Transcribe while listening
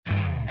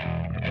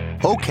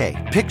Okay,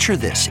 picture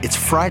this. It's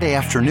Friday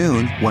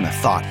afternoon when a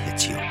thought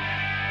hits you.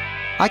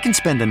 I can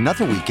spend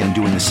another weekend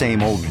doing the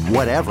same old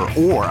whatever,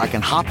 or I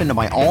can hop into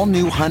my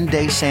all-new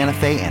Hyundai Santa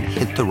Fe and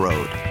hit the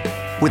road.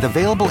 With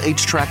available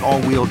H-Track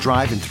all-wheel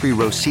drive and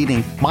 3-row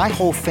seating, my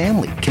whole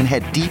family can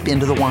head deep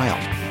into the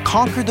wild.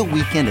 Conquer the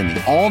weekend in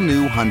the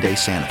all-new Hyundai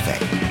Santa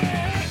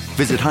Fe.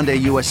 Visit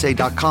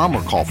HyundaiUSA.com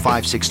or call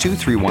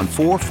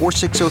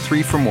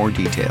 562-314-4603 for more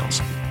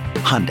details.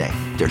 Hyundai,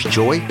 there's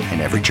joy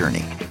in every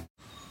journey.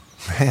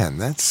 Man,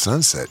 that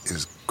sunset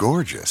is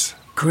gorgeous.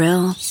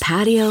 Grill,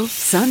 patio,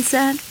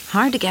 sunset.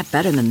 Hard to get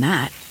better than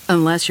that.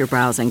 Unless you're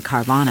browsing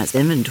Carvana's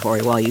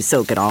inventory while you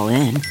soak it all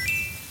in.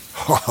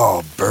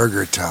 Oh,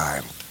 burger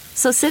time.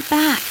 So sit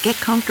back, get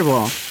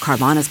comfortable.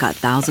 Carvana's got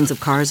thousands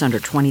of cars under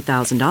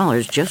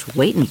 $20,000 just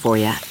waiting for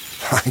you.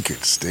 I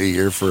could stay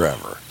here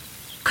forever.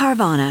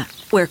 Carvana,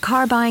 where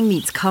car buying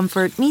meets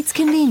comfort meets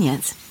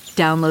convenience.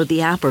 Download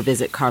the app or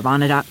visit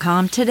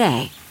Carvana.com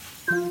today.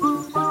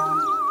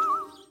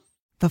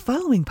 The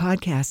following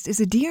podcast is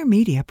a Dear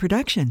Media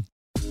production.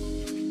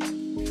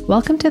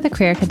 Welcome to the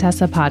Career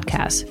Contessa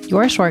podcast,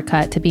 your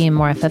shortcut to being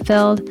more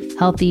fulfilled,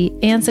 healthy,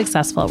 and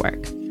successful at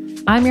work.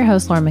 I'm your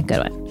host, Lauren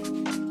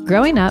McGoodwin.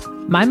 Growing up,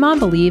 my mom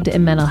believed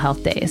in mental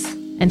health days.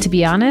 And to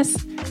be honest,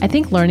 I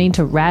think learning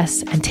to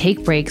rest and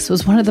take breaks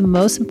was one of the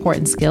most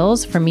important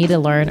skills for me to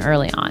learn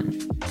early on.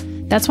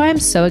 That's why I'm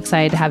so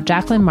excited to have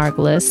Jacqueline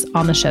Margulis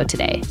on the show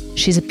today.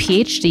 She's a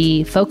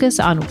PhD focused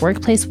on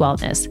workplace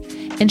wellness,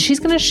 and she's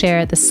going to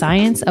share the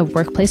science of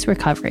workplace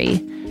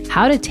recovery,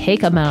 how to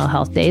take a mental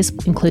health days,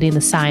 including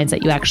the signs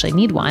that you actually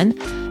need one,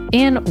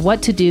 and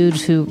what to do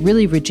to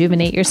really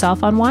rejuvenate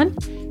yourself on one,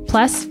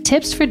 plus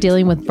tips for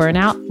dealing with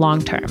burnout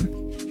long-term.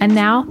 And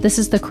now, this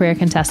is the Career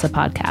Contessa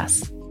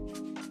podcast.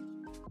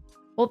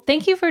 Well,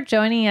 thank you for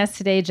joining us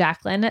today,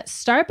 Jacqueline.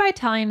 Start by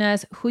telling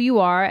us who you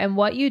are and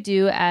what you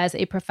do as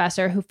a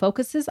professor who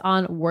focuses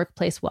on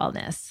workplace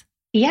wellness.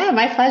 Yeah,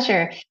 my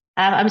pleasure.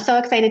 I'm so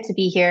excited to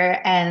be here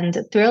and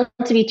thrilled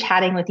to be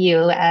chatting with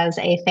you as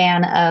a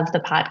fan of the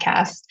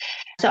podcast.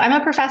 So I'm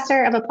a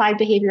professor of applied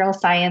behavioral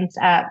science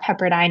at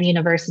Pepperdine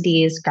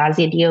University's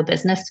Graziadio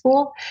Business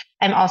School.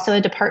 I'm also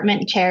a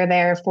department chair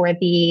there for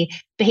the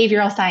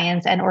Behavioral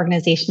Science and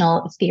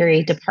Organizational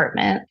Theory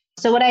department.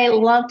 So what I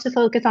love to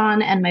focus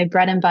on and my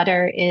bread and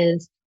butter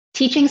is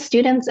teaching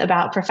students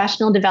about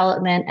professional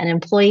development and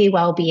employee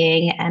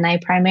well-being, and I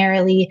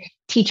primarily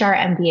teach our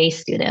MBA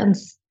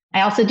students.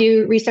 I also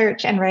do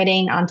research and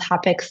writing on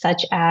topics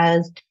such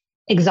as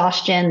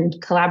exhaustion,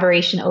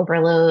 collaboration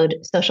overload,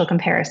 social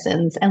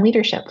comparisons, and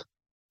leadership.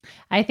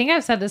 I think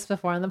I've said this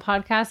before on the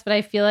podcast, but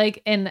I feel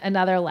like in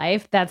another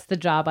life, that's the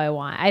job I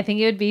want. I think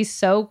it would be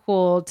so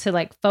cool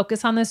to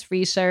focus on this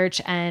research.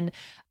 And,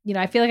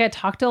 I feel like I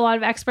talk to a lot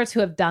of experts who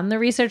have done the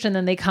research and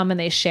then they come and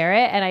they share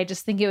it. And I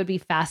just think it would be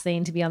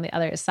fascinating to be on the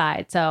other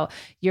side. So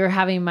you're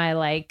having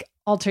my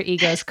alter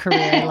ego's career.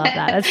 I love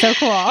that. That's so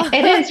cool.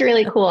 It is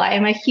really cool. I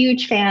am a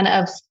huge fan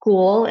of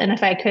school. And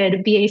if I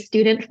could be a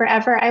student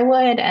forever, I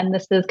would. And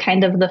this is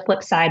kind of the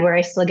flip side where I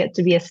still get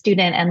to be a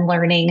student and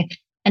learning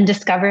and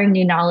discovering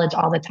new knowledge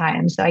all the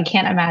time. So I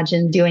can't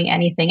imagine doing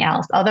anything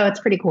else, although it's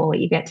pretty cool what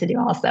you get to do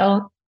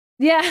also.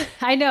 Yeah,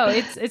 I know.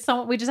 It's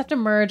we just have to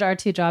merge our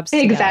two jobs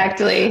together.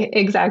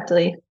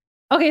 Exactly.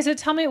 Okay, so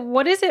tell me,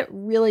 what does it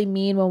really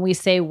mean when we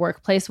say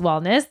workplace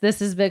wellness? This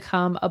has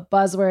become a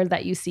buzzword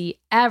that you see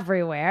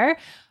everywhere.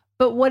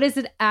 But what does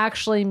it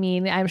actually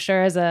mean? I'm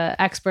sure as an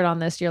expert on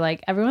this, you're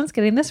like, everyone's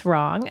getting this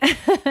wrong.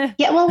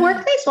 Yeah, well,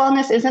 workplace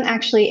wellness isn't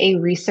actually a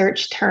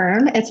research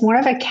term. It's more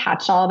of a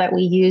catch-all that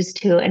we use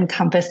to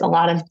encompass a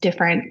lot of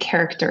different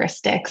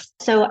characteristics.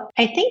 So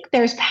I think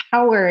there's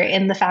power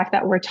in the fact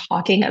that we're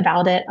talking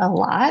about it a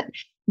lot.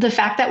 The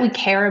fact that we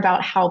care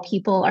about how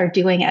people are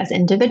doing as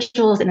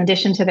individuals in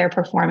addition to their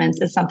performance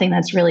is something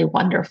that's really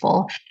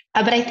wonderful.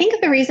 But I think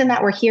the reason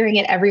that we're hearing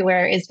it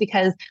everywhere is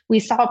because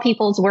we saw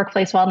people's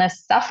workplace wellness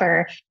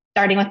suffer,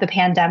 starting with the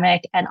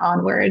pandemic and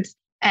onwards.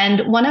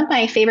 And one of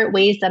my favorite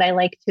ways that I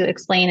like to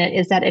explain it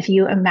is that if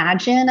you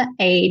imagine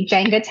a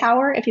Jenga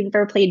tower, if you've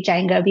ever played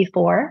Jenga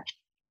before,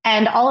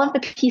 and all of the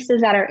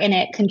pieces that are in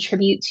it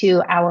contribute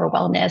to our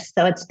wellness.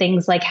 So it's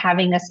things like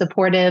having a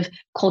supportive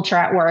culture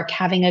at work,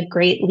 having a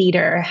great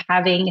leader,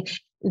 having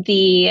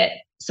the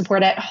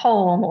support at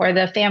home or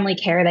the family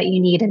care that you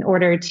need in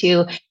order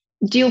to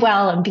do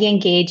well and be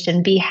engaged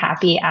and be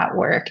happy at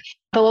work.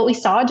 But what we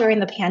saw during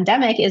the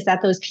pandemic is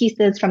that those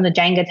pieces from the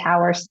Jenga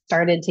tower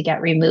started to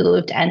get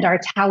removed, and our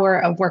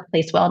tower of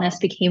workplace wellness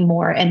became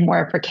more and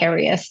more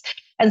precarious.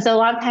 And so a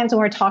lot of times when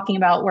we're talking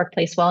about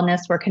workplace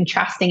wellness, we're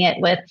contrasting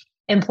it with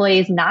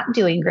employees not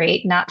doing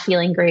great, not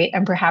feeling great,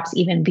 and perhaps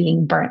even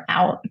being burnt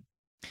out.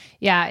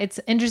 Yeah, it's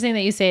interesting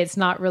that you say it's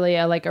not really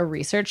a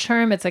research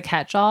term, it's a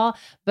catch-all,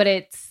 but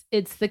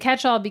it's the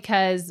catch-all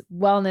because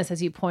wellness,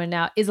 as you pointed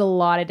out, is a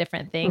lot of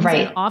different things.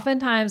 Right. And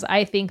oftentimes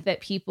I think that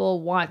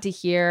people want to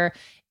hear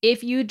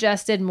if you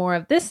just did more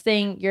of this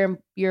thing,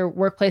 your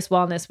workplace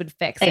wellness would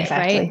fix it,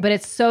 right? But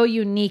it's so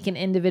unique and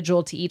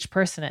individual to each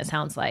person, it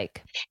sounds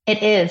like.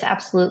 It is,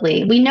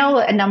 absolutely. We know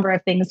a number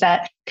of things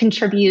that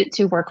contribute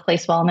to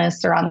workplace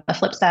wellness, or on the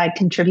flip side,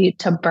 contribute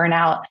to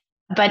burnout.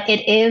 But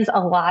it is a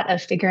lot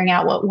of figuring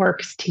out what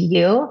works to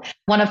you.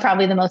 One of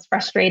probably the most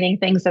frustrating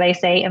things that I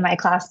say in my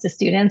class to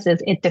students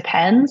is it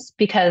depends,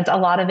 because a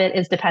lot of it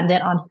is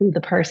dependent on who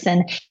the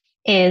person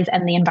is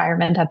and the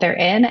environment that they're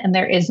in. And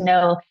there is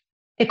no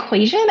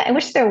equation. I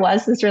wish there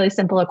was this really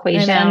simple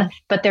equation,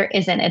 but there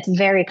isn't. It's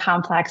very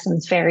complex and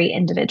it's very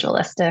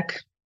individualistic.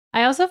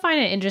 I also find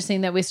it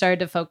interesting that we started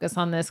to focus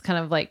on this kind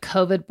of like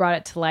COVID brought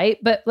it to light,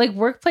 but like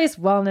workplace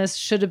wellness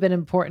should have been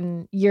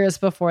important years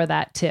before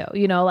that too.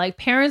 You know, like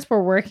parents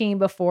were working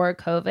before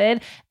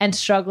COVID and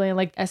struggling.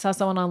 Like I saw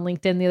someone on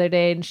LinkedIn the other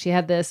day and she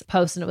had this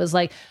post and it was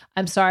like,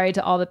 I'm sorry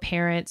to all the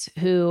parents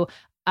who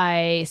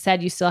I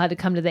said you still had to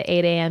come to the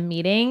 8 a.m.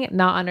 meeting,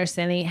 not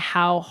understanding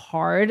how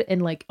hard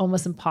and like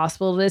almost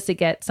impossible it is to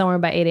get somewhere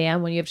by 8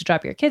 a.m. when you have to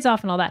drop your kids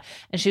off and all that.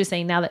 And she was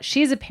saying now that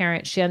she's a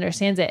parent, she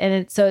understands it.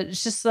 And so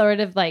it's just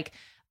sort of like,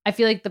 I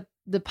feel like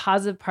the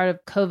positive part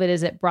of COVID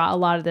is it brought a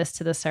lot of this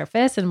to the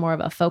surface and more of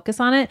a focus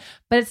on it.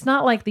 But it's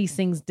not like these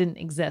things didn't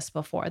exist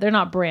before. They're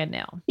not brand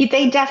new.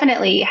 They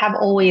definitely have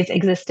always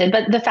existed.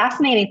 But the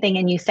fascinating thing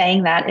in you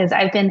saying that is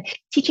I've been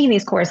teaching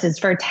these courses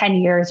for 10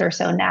 years or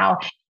so now.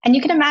 And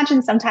you can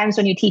imagine sometimes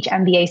when you teach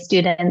MBA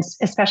students,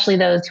 especially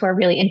those who are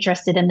really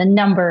interested in the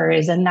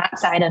numbers and that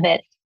side of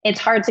it,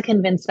 it's hard to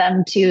convince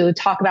them to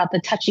talk about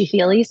the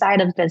touchy-feely side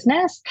of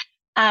business.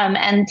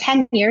 And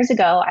 10 years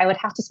ago, I would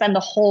have to spend the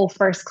whole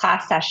first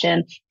class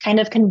session kind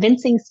of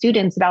convincing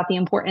students about the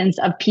importance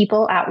of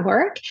people at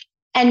work.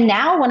 And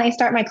now when I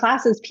start my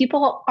classes,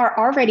 people are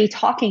already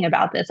talking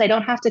about this. I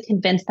don't have to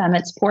convince them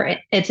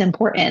it's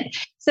important.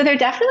 So there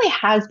definitely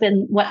has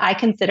been what I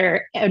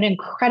consider an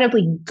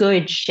incredibly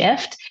good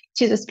shift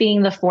to this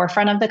being the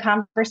forefront of the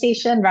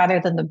conversation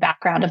rather than the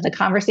background of the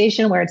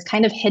conversation, where it's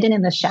kind of hidden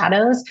in the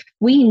shadows.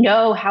 We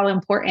know how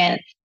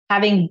important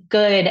having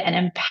good and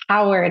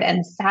empowered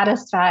and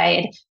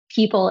satisfied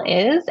people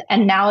is.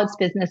 And now it's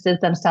businesses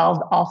themselves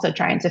also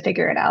trying to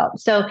figure it out.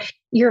 So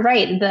you're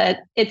right that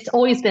it's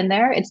always been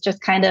there. It's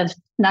just kind of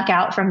snuck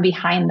out from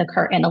behind the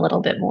curtain a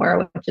little bit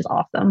more, which is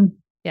awesome.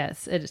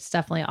 Yes, it's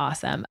definitely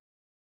awesome.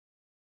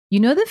 You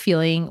know the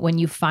feeling when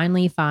you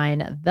finally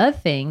find the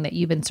thing that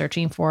you've been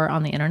searching for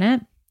on the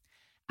internet?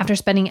 After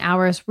spending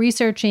hours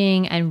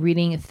researching and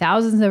reading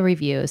thousands of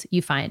reviews,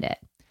 you find it.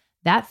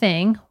 That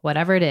thing,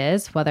 whatever it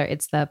is, whether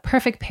it's the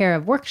perfect pair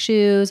of work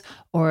shoes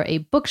or a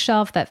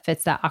bookshelf that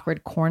fits that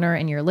awkward corner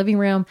in your living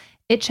room,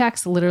 it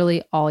checks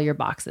literally all your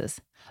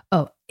boxes.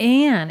 Oh,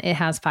 and it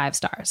has 5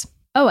 stars.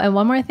 Oh, and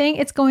one more thing,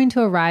 it's going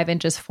to arrive in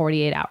just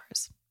 48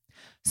 hours.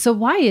 So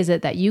why is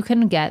it that you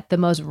can get the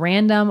most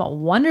random,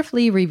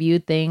 wonderfully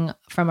reviewed thing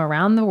from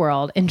around the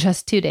world in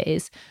just 2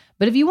 days,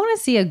 but if you want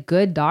to see a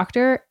good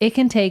doctor, it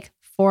can take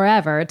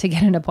forever to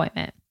get an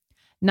appointment?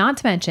 Not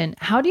to mention,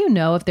 how do you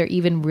know if they're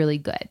even really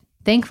good?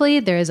 Thankfully,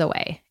 there is a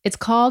way. It's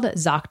called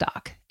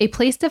ZocDoc, a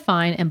place to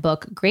find and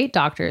book great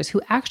doctors who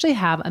actually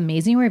have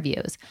amazing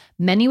reviews,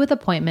 many with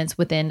appointments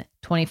within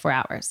 24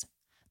 hours.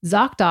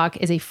 ZocDoc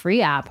is a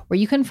free app where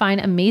you can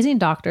find amazing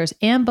doctors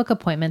and book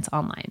appointments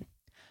online.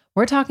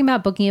 We're talking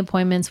about booking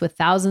appointments with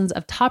thousands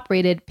of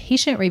top-rated,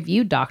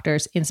 patient-reviewed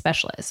doctors and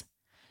specialists.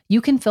 You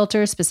can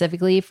filter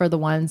specifically for the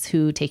ones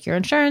who take your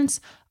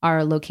insurance,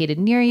 are located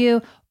near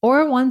you,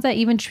 or ones that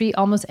even treat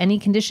almost any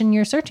condition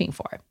you're searching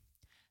for.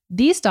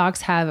 These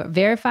docs have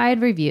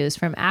verified reviews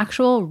from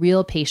actual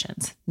real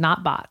patients,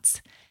 not bots.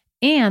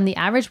 And the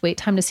average wait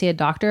time to see a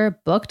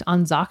doctor booked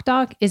on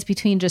ZocDoc is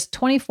between just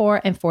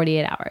 24 and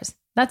 48 hours.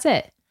 That's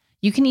it.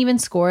 You can even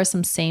score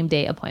some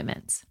same-day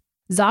appointments.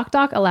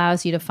 ZocDoc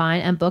allows you to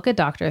find and book a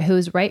doctor who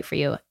is right for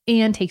you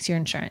and takes your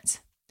insurance.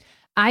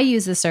 I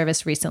used this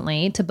service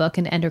recently to book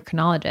an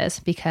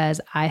endocrinologist because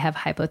I have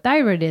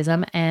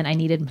hypothyroidism and I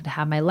needed to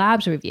have my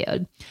labs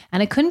reviewed.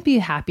 And I couldn't be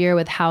happier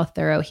with how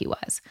thorough he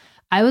was.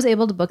 I was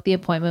able to book the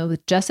appointment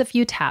with just a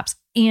few taps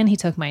and he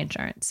took my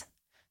insurance.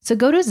 So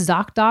go to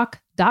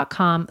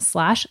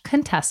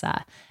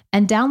ZocDoc.com/Contessa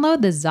and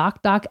download the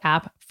ZocDoc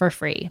app for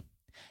free.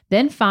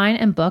 Then find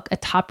and book a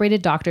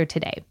top-rated doctor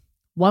today.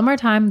 One more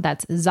time,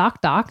 that's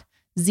ZocDoc,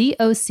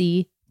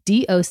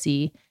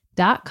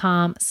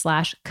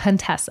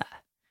 ZocDoc.com/Contessa.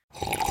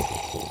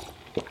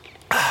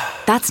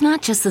 That's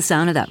not just the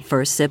sound of that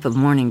first sip of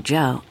Morning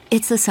Joe.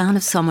 It's the sound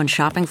of someone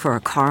shopping for a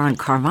car on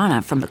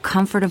Carvana from the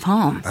comfort of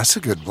home. That's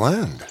a good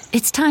blend.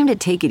 It's time to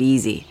take it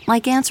easy,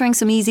 like answering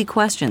some easy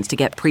questions to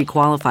get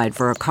pre-qualified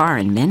for a car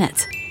in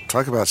minutes.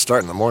 Talk about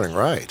starting the morning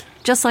right.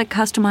 Just like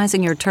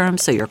customizing your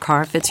terms so your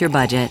car fits your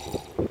budget.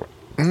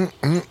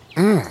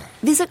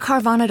 Visit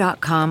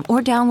Carvana.com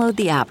or download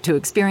the app to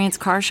experience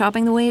car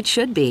shopping the way it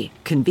should be.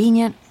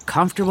 Convenient,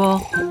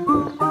 comfortable.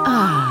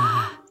 Ah.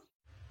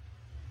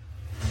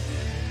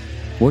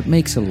 What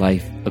makes a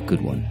life a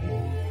good one?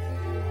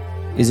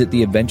 Is it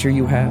the adventure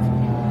you have?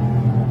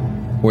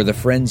 Or the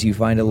friends you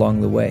find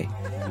along the way?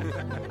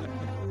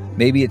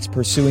 Maybe it's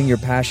pursuing your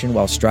passion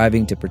while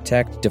striving to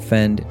protect,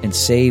 defend, and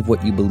save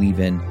what you believe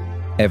in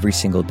every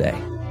single day.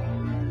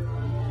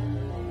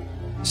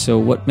 So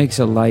what makes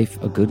a life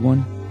a good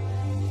one?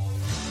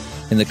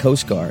 In the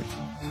Coast Guard,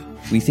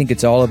 we think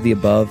it's all of the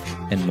above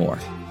and more.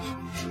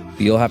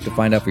 But you'll have to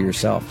find out for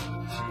yourself.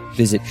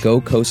 Visit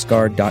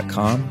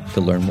gocoastguard.com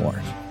to learn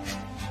more.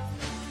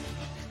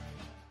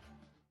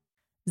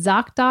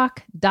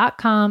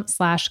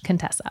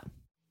 ZocDoc.com/Contessa.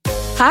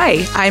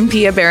 Hi, I'm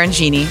Pia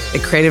Barangini, the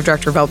creative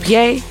director of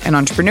LPA, an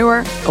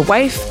entrepreneur, a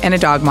wife, and a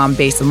dog mom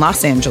based in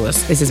Los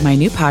Angeles. This is my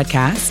new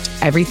podcast,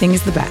 Everything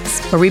is the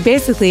Best, where we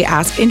basically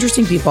ask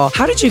interesting people,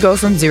 how did you go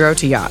from zero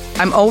to yacht?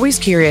 I'm always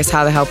curious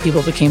how the hell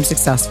people became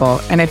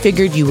successful, and I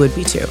figured you would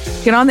be too.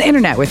 Get on the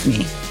internet with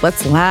me.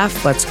 Let's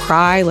laugh, let's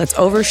cry, let's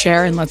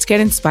overshare, and let's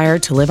get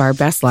inspired to live our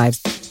best lives.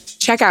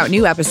 Check out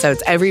new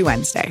episodes every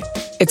Wednesday.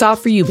 It's all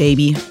for you,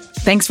 baby.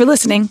 Thanks for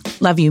listening.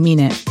 Love you, mean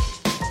it.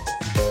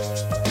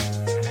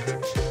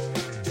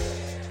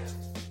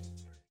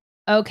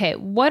 Okay,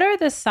 what are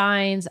the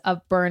signs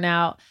of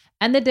burnout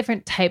and the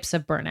different types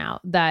of burnout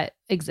that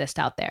exist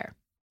out there?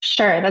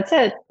 Sure, that's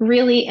a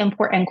really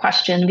important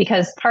question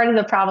because part of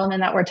the problem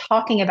in that we're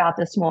talking about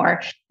this more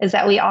is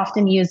that we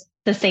often use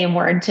the same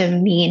word to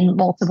mean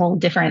multiple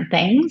different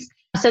things.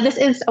 So this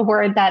is a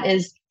word that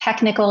is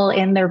technical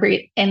in the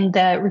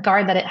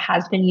regard that it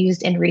has been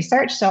used in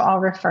research. So I'll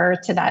refer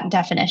to that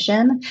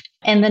definition.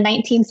 In the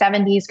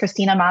 1970s,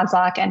 Christina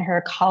Maslach and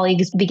her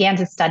colleagues began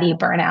to study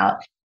burnout.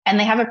 And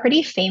they have a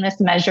pretty famous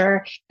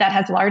measure that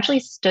has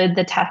largely stood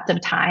the test of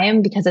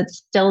time because it's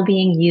still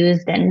being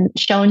used and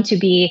shown to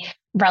be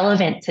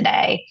relevant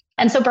today.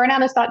 And so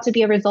burnout is thought to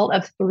be a result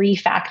of three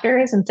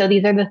factors. And so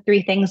these are the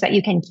three things that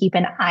you can keep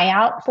an eye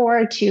out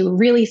for to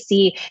really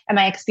see, am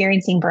I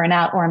experiencing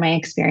burnout or am I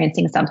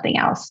experiencing something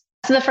else?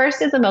 So the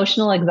first is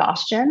emotional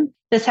exhaustion.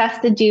 This has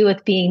to do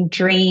with being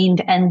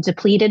drained and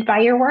depleted by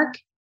your work.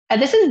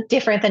 This is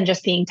different than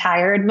just being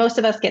tired. Most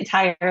of us get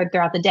tired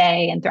throughout the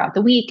day and throughout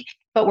the week,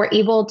 but we're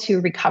able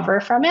to recover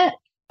from it.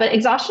 But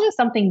exhaustion is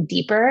something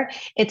deeper.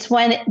 It's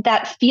when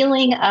that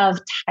feeling of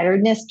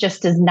tiredness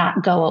just does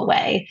not go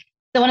away.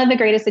 So one of the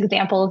greatest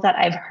examples that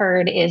I've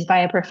heard is by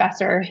a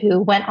professor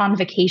who went on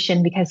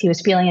vacation because he was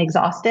feeling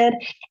exhausted.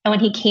 And when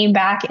he came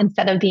back,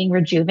 instead of being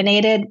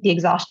rejuvenated, the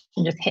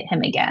exhaustion just hit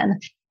him again.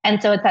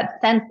 And so it's that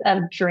sense of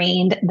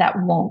drained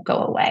that won't go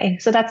away.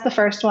 So that's the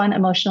first one,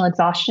 emotional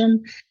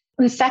exhaustion.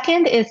 The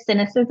second is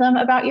cynicism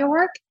about your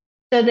work.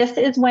 So this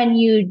is when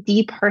you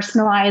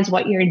depersonalize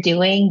what you're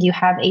doing. You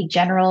have a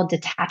general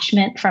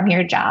detachment from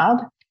your job.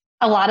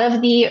 A lot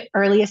of the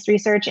earliest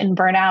research in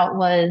burnout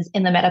was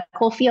in the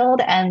medical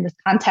field, and this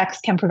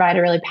context can provide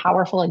a really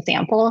powerful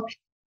example.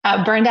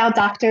 Burned out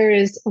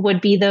doctors would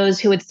be those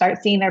who would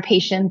start seeing their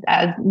patients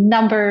as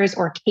numbers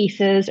or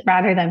cases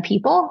rather than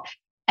people.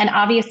 And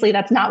obviously,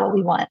 that's not what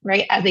we want,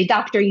 right? As a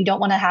doctor, you don't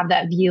want to have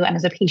that view. And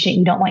as a patient,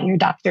 you don't want your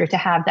doctor to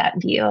have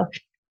that view.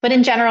 But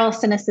in general,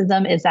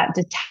 cynicism is that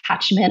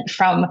detachment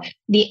from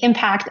the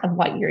impact of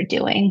what you're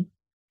doing.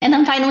 And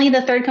then finally,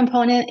 the third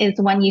component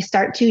is when you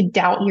start to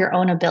doubt your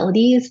own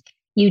abilities,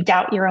 you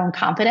doubt your own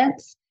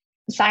competence.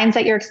 Signs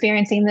that you're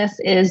experiencing this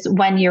is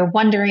when you're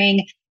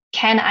wondering,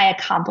 can I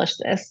accomplish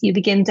this? You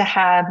begin to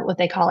have what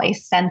they call a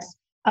sense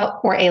of,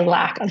 or a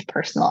lack of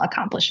personal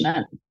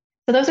accomplishment.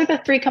 So those are the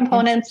three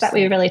components that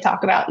we really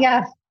talk about.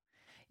 Yeah.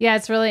 Yeah,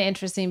 it's really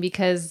interesting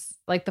because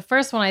like the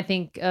first one I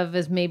think of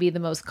is maybe the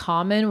most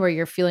common where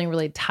you're feeling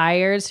really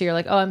tired. So you're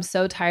like, oh, I'm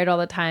so tired all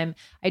the time.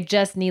 I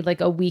just need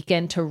like a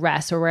weekend to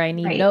rest, or where I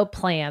need no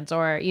plans,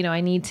 or, you know,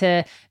 I need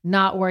to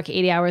not work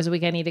 80 hours a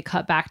week. I need to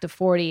cut back to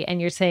 40.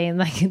 And you're saying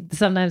like,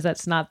 sometimes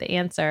that's not the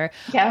answer.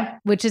 Yeah.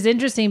 Which is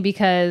interesting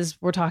because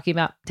we're talking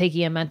about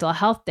taking a mental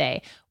health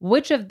day.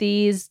 Which of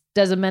these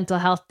does a mental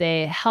health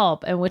day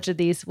help? And which of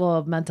these will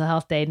a mental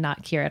health day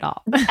not cure at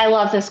all? I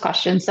love this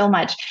question so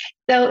much.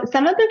 So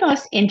some of the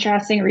most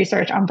interesting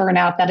research on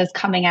burnout that is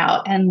coming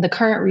out, and the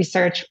current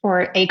research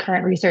or a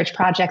current research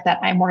project that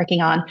I'm working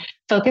on,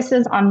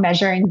 focuses on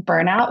measuring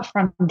burnout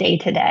from day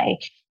to day.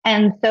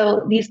 And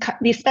so these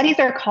studies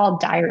are called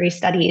diary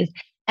studies.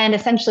 And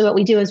essentially what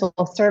we do is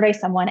we'll survey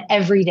someone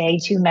every day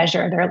to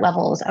measure their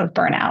levels of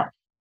burnout.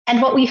 And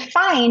what we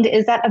find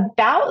is that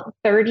about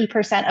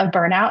 30% of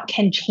burnout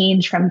can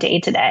change from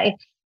day to day.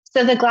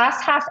 So the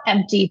glass half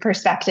empty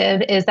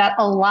perspective is that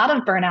a lot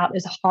of burnout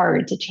is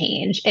hard to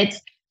change.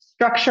 It's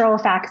structural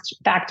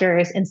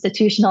factors,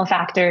 institutional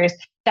factors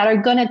that are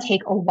going to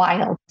take a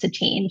while to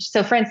change.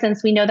 So for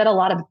instance, we know that a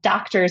lot of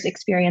doctors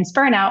experience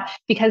burnout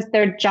because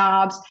their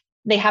jobs,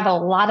 they have a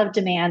lot of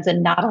demands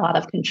and not a lot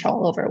of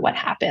control over what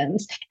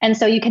happens. And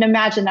so you can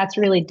imagine that's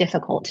really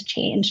difficult to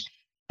change.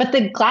 But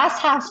the glass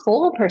half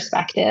full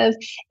perspective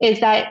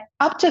is that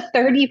up to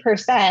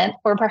 30%,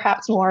 or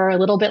perhaps more, or a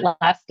little bit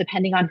less,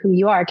 depending on who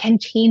you are, can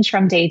change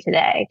from day to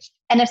day.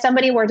 And if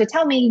somebody were to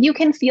tell me you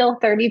can feel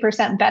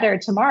 30% better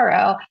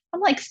tomorrow, I'm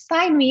like,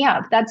 sign me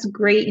up. That's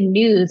great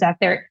news that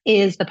there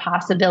is the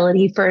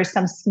possibility for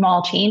some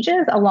small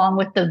changes along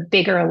with the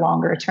bigger,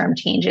 longer term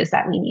changes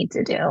that we need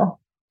to do.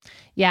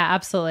 Yeah,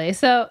 absolutely.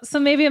 So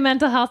maybe a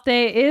mental health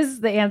day is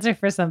the answer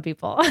for some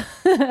people.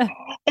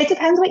 It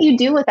depends what you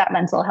do with that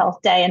mental health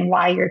day and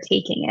why you're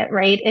taking it,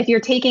 right? If you're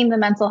taking the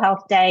mental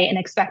health day and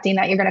expecting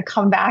that you're going to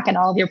come back and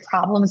all of your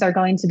problems are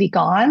going to be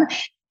gone,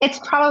 it's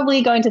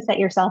probably going to set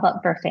yourself up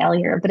for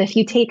failure. But if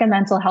you take a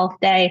mental health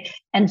day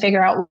and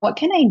figure out what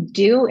can I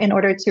do in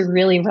order to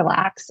really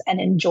relax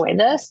and enjoy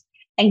this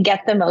and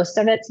get the most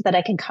of it so that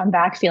I can come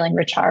back feeling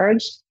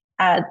recharged,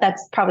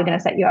 that's probably going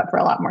to set you up for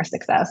a lot more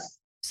success.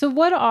 So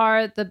what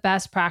are the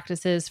best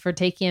practices for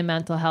taking a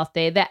mental health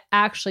day that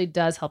actually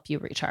does help you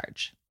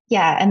recharge?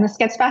 Yeah, and this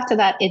gets back to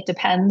that it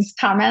depends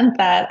comment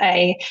that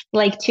I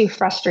like to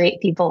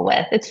frustrate people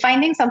with. It's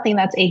finding something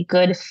that's a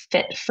good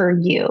fit for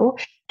you.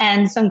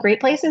 And some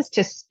great places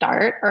to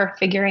start are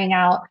figuring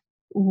out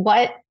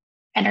what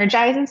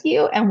energizes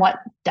you and what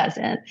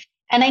doesn't.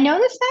 And I know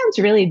this sounds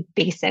really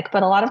basic,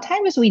 but a lot of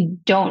times we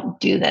don't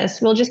do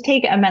this. We'll just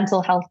take a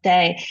mental health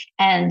day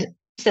and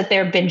sit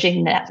there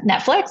binging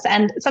Netflix.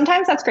 And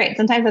sometimes that's great.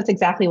 Sometimes that's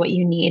exactly what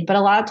you need. But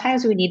a lot of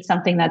times we need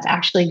something that's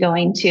actually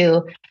going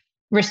to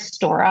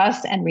restore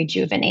us and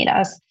rejuvenate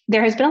us.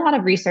 There has been a lot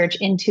of research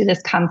into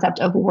this concept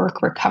of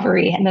work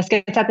recovery. And this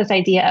gets at this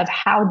idea of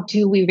how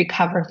do we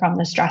recover from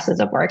the stresses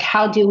of work?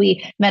 How do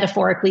we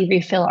metaphorically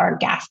refill our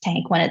gas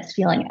tank when it's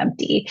feeling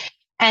empty?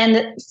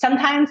 And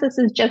sometimes this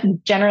is just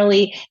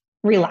generally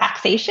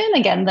relaxation,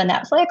 again, the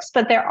Netflix,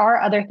 but there are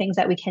other things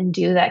that we can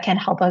do that can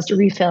help us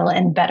refill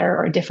in better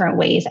or different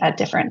ways at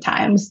different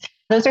times.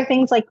 Those are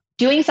things like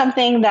doing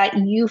something that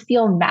you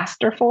feel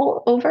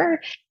masterful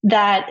over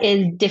that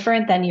is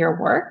different than your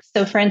work.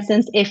 So for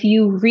instance, if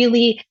you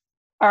really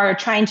are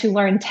trying to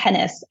learn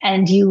tennis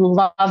and you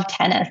love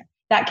tennis,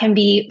 that can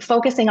be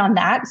focusing on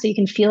that so you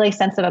can feel a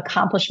sense of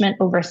accomplishment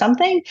over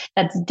something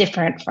that's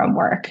different from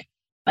work.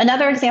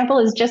 Another example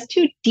is just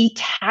to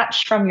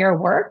detach from your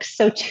work.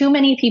 So too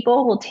many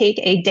people will take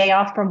a day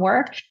off from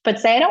work, but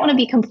say, I don't want to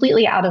be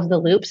completely out of the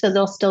loop. So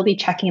they'll still be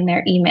checking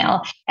their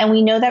email. And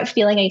we know that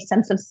feeling a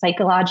sense of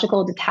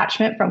psychological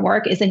detachment from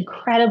work is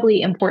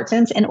incredibly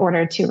important in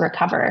order to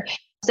recover.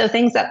 So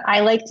things that I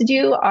like to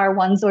do are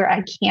ones where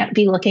I can't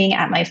be looking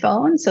at my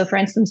phone. So for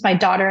instance, my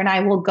daughter and I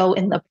will go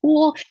in the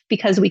pool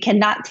because we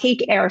cannot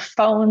take our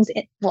phones.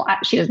 Well,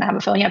 she doesn't have a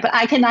phone yet, but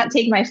I cannot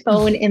take my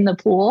phone in the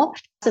pool.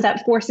 So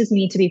that forces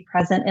me to be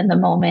present in the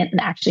moment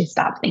and actually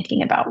stop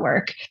thinking about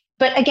work.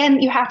 But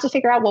again, you have to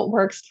figure out what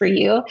works for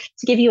you.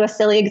 To give you a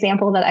silly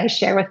example that I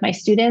share with my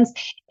students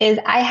is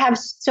I have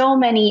so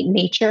many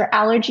nature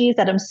allergies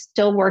that I'm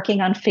still working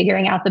on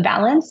figuring out the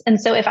balance. And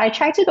so if I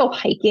try to go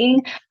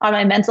hiking on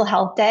my mental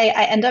health day,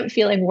 I end up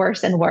feeling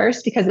worse and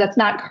worse because that's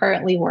not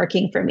currently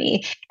working for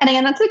me. And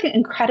again, that's like an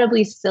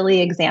incredibly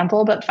silly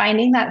example, but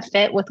finding that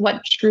fit with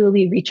what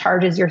truly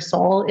recharges your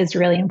soul is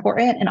really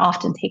important and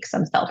often takes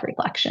some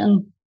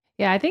self-reflection.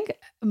 Yeah, I think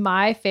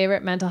my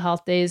favorite mental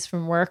health days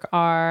from work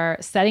are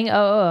setting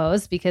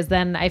OOs because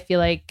then I feel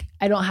like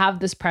I don't have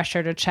this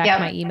pressure to check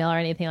my email or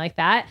anything like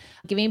that.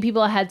 Giving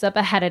people a heads up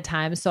ahead of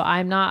time. So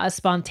I'm not a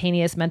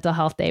spontaneous mental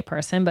health day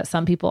person, but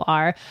some people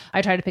are.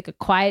 I try to pick a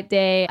quiet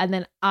day. And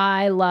then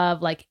I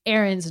love like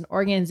errands and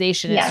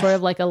organization. It's sort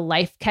of like a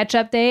life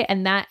catch-up day.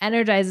 And that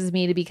energizes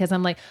me because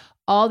I'm like,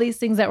 all these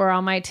things that were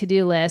on my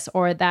to-do list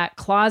or that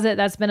closet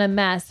that's been a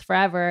mess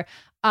forever,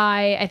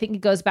 I think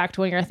it goes back to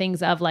one of your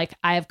things of like,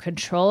 I have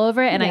control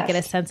over it and I get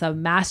a sense of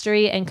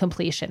mastery and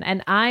completion.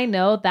 And I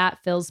know that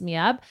fills me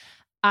up.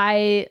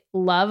 I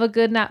love a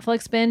good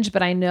Netflix binge,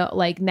 but I know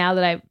like now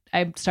that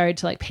I've started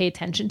to like pay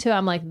attention to it,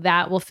 I'm like,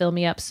 that will fill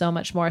me up so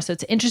much more. So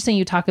it's interesting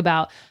you talk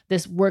about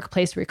this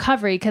workplace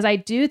recovery because I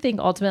do think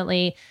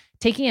ultimately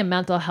taking a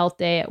mental health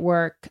day at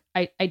work,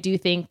 I do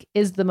think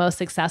is the most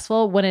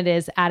successful when it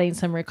is adding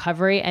some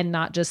recovery and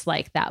not just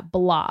like that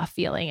blah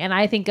feeling. And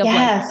I think of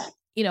like,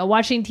 you know,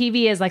 watching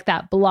TV is like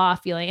that blah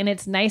feeling. And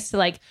it's nice to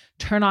like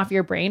turn off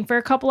your brain for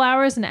a couple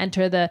hours and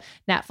enter the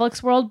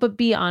Netflix world. But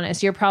be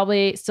honest, you're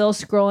probably still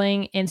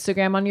scrolling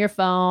Instagram on your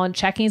phone,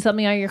 checking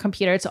something on your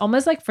computer. It's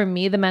almost like for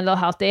me, the mental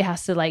health day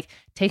has to like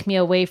take me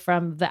away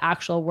from the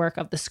actual work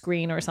of the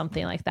screen or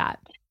something like that.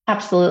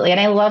 Absolutely. And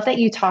I love that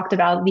you talked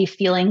about the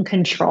feeling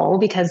control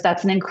because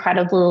that's an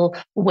incredible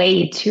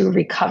way to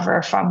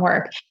recover from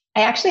work.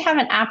 I actually have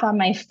an app on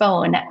my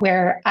phone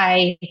where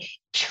I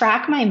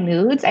track my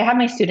moods. I have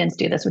my students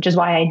do this, which is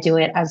why I do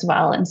it as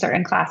well in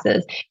certain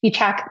classes. You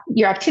track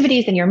your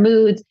activities and your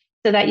moods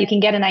so that you can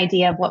get an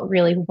idea of what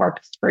really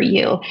works for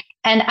you.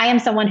 And I am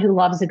someone who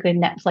loves a good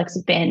Netflix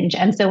binge.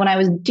 And so when I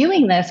was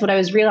doing this, what I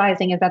was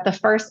realizing is that the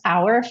first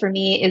hour for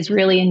me is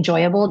really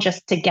enjoyable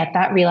just to get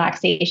that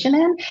relaxation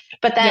in.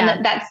 But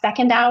then that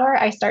second hour,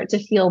 I start to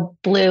feel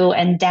blue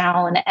and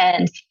down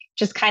and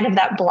just kind of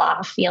that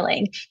blah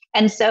feeling.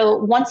 And so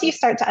once you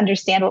start to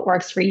understand what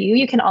works for you,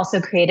 you can also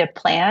create a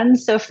plan.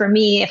 So for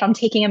me, if I'm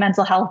taking a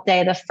mental health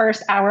day, the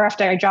first hour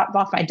after I drop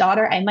off my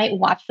daughter, I might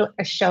watch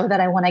a show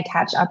that I want to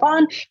catch up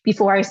on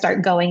before I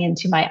start going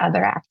into my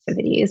other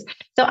activities.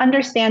 So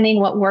understanding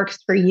what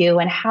works for you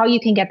and how you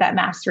can get that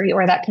mastery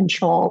or that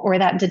control or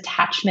that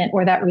detachment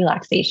or that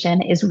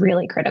relaxation is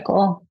really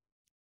critical.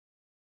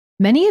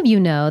 Many of you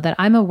know that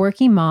I'm a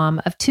working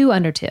mom of 2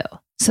 under 2.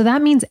 So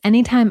that means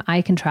anytime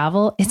I can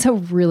travel, it's a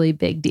really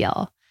big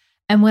deal.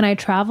 And when I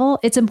travel,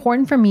 it's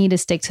important for me to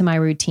stick to my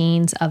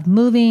routines of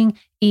moving,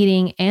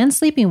 eating, and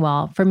sleeping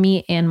well for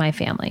me and my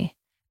family.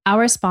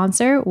 Our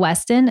sponsor,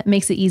 Westin,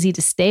 makes it easy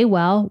to stay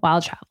well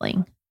while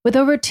traveling. With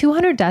over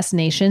 200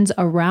 destinations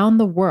around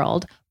the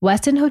world,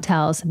 Westin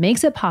Hotels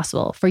makes it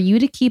possible for you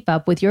to keep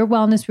up with your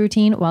wellness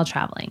routine while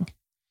traveling.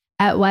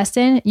 At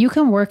Westin, you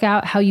can work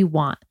out how you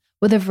want,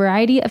 with a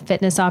variety of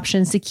fitness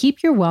options to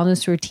keep your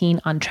wellness routine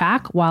on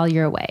track while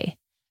you're away.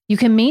 You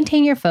can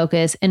maintain your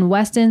focus in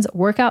Westin's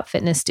workout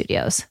fitness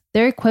studios.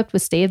 They're equipped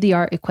with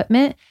state-of-the-art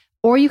equipment,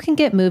 or you can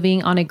get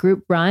moving on a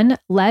group run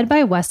led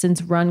by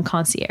Westin's Run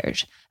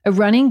Concierge, a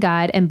running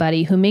guide and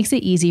buddy who makes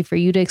it easy for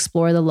you to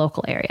explore the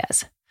local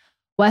areas.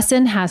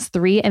 Westin has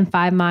 3 and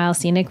 5 mile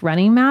scenic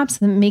running maps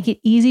that make it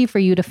easy for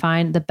you to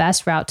find the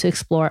best route to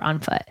explore on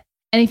foot.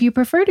 And if you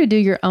prefer to do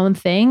your own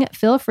thing,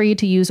 feel free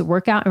to use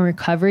workout and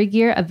recovery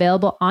gear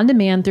available on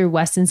demand through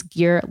Westin's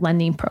gear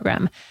lending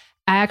program.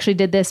 I actually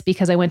did this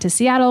because I went to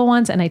Seattle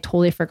once and I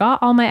totally forgot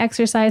all my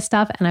exercise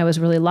stuff. And I was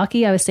really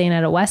lucky I was staying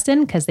at a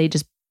Westin because they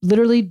just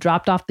literally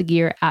dropped off the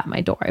gear at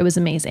my door. It was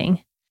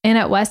amazing. And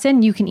at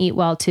Westin, you can eat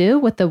well too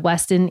with the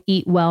Westin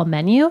Eat Well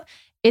menu.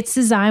 It's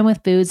designed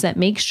with foods that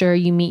make sure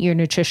you meet your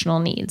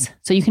nutritional needs.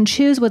 So you can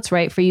choose what's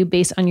right for you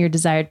based on your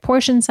desired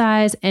portion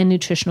size and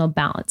nutritional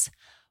balance.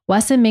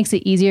 Westin makes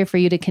it easier for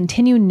you to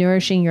continue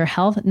nourishing your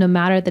health no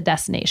matter the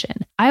destination.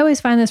 I always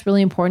find this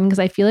really important because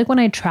I feel like when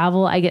I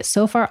travel, I get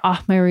so far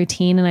off my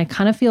routine and I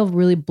kind of feel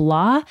really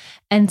blah.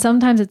 And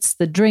sometimes it's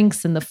the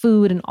drinks and the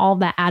food and all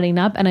that adding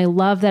up. And I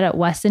love that at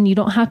Westin, you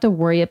don't have to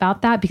worry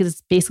about that because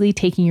it's basically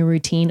taking your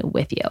routine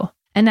with you.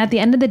 And at the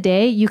end of the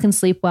day, you can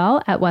sleep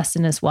well at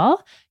Westin as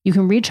well. You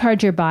can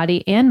recharge your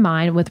body and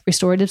mind with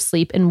restorative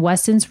sleep in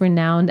Westin's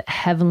renowned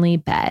Heavenly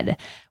Bed,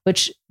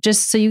 which,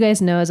 just so you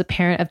guys know, as a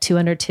parent of 2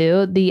 under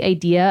 2, the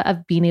idea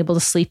of being able to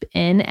sleep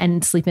in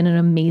and sleep in an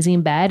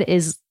amazing bed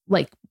is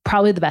like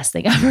probably the best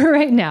thing ever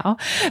right now.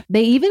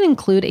 They even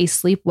include a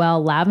Sleep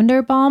Well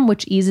lavender balm,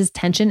 which eases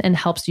tension and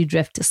helps you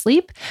drift to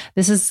sleep.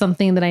 This is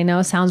something that I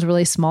know sounds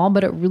really small,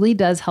 but it really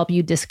does help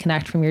you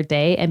disconnect from your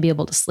day and be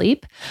able to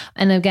sleep.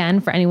 And again,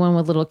 for anyone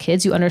with little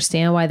kids, you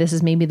understand why this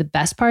is maybe the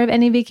best part of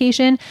any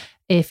vacation.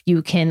 If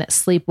you can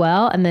sleep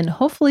well, and then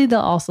hopefully they'll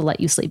also let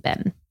you sleep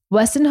in.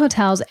 Westin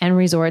Hotels and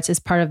Resorts is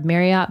part of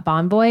Marriott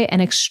Bonvoy,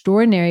 an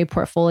extraordinary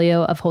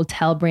portfolio of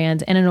hotel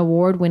brands and an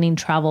award-winning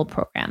travel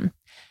program.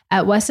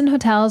 At Westin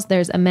Hotels,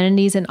 there's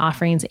amenities and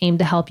offerings aimed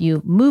to help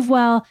you move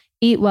well,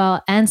 eat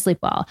well, and sleep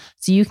well,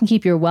 so you can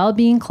keep your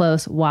well-being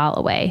close while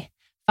away.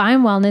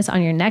 Find wellness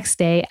on your next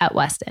stay at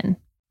Westin.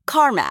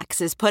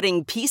 CarMax is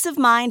putting peace of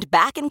mind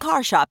back in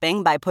car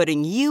shopping by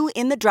putting you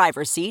in the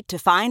driver's seat to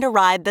find a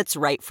ride that's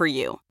right for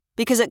you.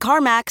 Because at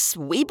CarMax,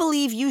 we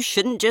believe you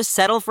shouldn't just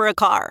settle for a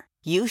car.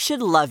 You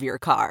should love your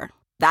car.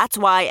 That's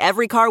why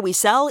every car we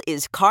sell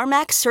is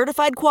CarMax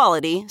certified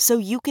quality, so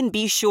you can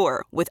be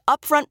sure with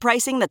upfront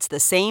pricing that's the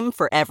same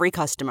for every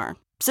customer.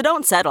 So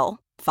don't settle.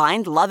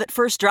 Find love at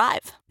first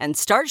drive and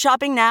start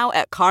shopping now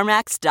at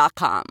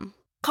CarMax.com.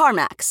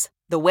 CarMax,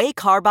 the way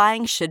car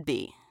buying should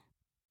be.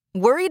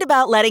 Worried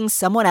about letting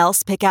someone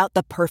else pick out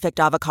the perfect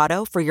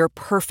avocado for your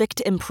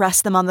perfect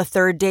impress them on the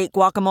third date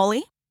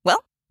guacamole?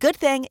 Well, good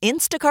thing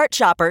Instacart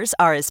shoppers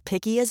are as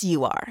picky as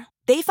you are.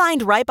 They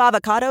find ripe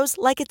avocados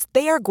like it's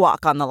their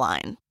guac on the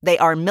line. They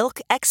are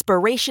milk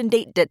expiration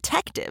date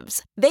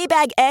detectives. They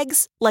bag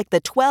eggs like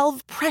the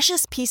 12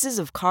 precious pieces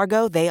of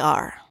cargo they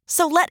are.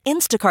 So let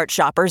Instacart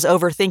shoppers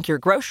overthink your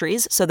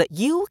groceries so that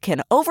you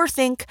can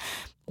overthink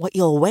what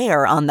you'll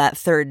wear on that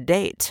third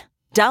date.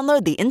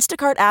 Download the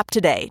Instacart app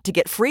today to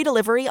get free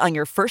delivery on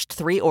your first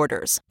 3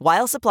 orders,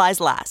 while supplies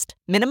last.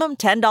 Minimum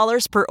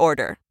 $10 per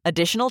order.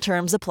 Additional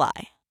terms apply.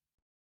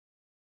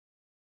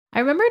 I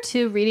remember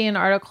too reading an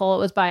article, it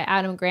was by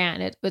Adam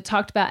Grant. It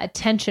talked about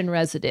attention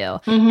residue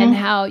and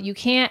how you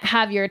can't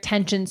have your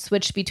attention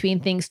switch between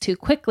things too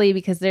quickly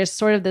because there's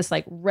sort of this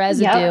like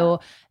residue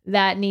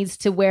that needs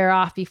to wear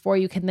off before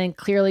you can then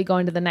clearly go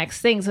into the next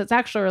thing. So it's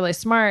actually really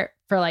smart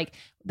for like,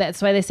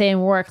 that's why they say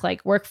in work,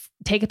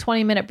 take a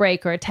 20-minute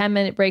break or a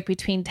 10-minute break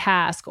between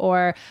tasks,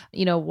 or,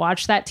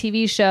 watch that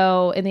TV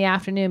show in the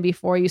afternoon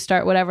before you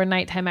start whatever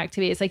nighttime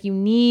activity. It's like you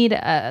need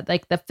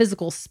like the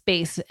physical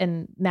space.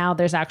 And now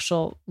there's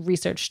actual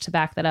research to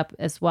back that up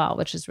as well,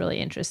 which is really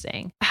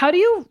interesting. How do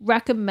you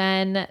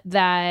recommend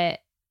that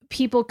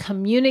people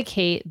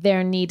communicate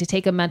their need to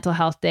take a mental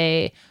health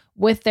day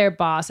with their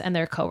boss and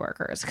their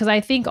coworkers? Because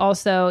I think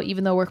also,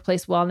 even though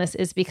workplace wellness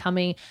is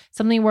becoming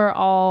something we're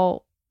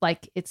all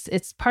like,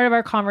 it's part of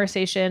our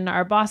conversation.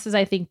 Our bosses,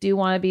 I think, do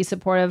want to be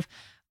supportive,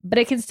 but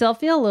it can still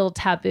feel a little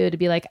taboo to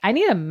be like, I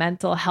need a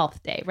mental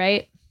health day,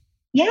 right?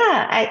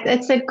 Yeah,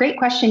 it's a great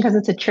question because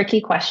it's a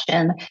tricky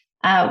question.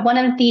 One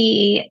of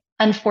the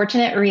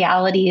unfortunate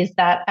realities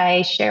that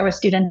I share with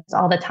students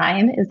all the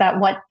time is that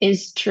what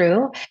is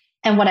true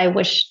and what I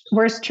wish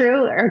was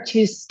true are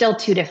still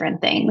two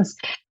different things.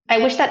 I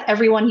wish that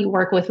everyone you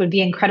work with would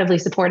be incredibly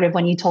supportive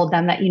when you told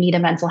them that you need a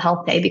mental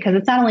health day, because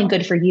it's not only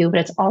good for you, but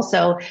it's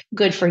also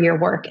good for your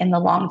work in the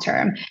long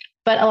term.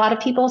 But a lot of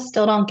people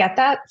still don't get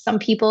that. Some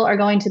people are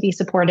going to be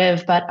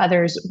supportive, but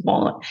others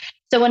won't.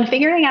 So when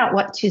figuring out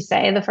what to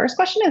say, the first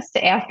question is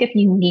to ask if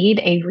you need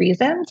a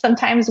reason.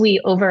 Sometimes we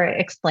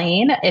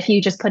over-explain. If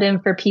you just put in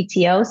for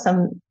PTO,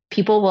 some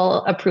people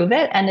will approve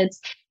it, and it's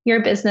your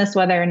business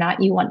whether or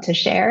not you want to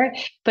share.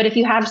 But if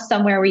you have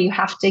somewhere where you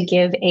have to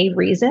give a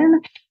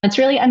reason, it's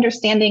really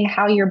understanding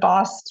how your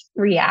boss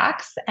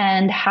reacts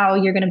and how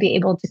you're going to be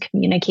able to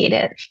communicate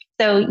it.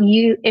 So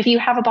if you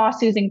have a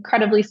boss who's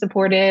incredibly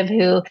supportive,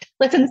 who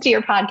listens to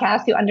your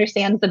podcast, who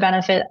understands the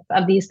benefit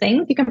of these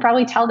things, you can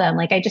probably tell them,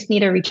 like, I just need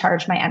to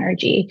recharge my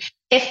energy.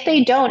 If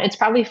they don't, it's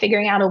probably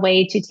figuring out a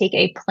way to take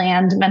a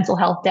planned mental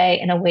health day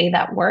in a way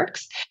that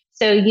works.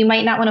 So you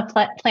might not want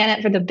to plan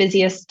it for the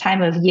busiest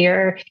time of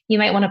year. You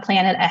might want to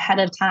plan it ahead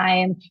of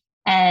time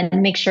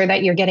and make sure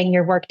that you're getting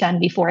your work done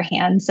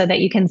beforehand, so that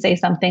you can say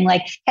something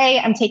like, hey,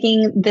 I'm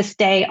taking this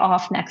day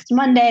off next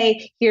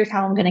Monday. Here's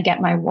how I'm going to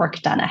get my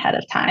work done ahead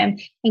of time,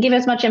 and give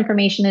as much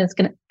information as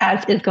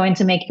is going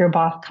to make your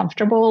boss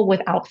comfortable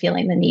without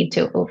feeling the need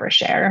to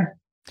overshare.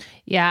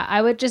 Yeah,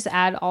 I would just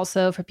add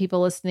also for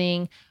people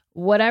listening,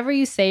 whatever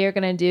you say you're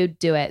going to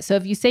do it. So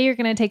if you say you're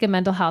going to take a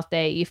mental health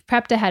day, you've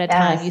prepped ahead of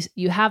time,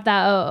 you have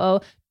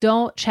that,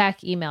 don't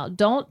check email.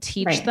 Don't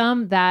teach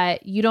them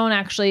that you don't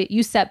actually,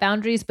 you set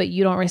boundaries, but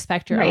you don't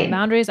respect your own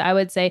boundaries. I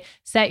would say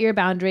set your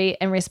boundary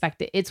and respect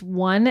it. It's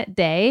one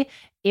day.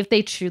 If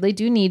they truly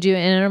do need you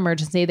in an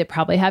emergency, they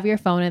probably have your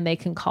phone and they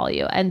can call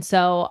you. And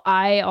so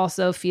I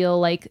also feel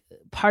like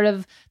part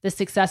of the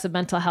success of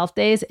mental health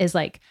days is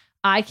like,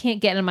 I can't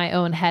get in my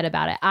own head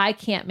about it. I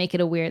can't make it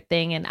a weird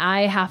thing. And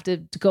I have to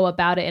go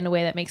about it in a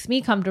way that makes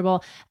me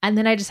comfortable. And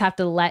then I just have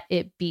to let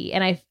it be.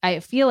 And I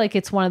feel like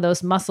it's one of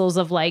those muscles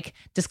of like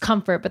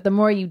discomfort, but the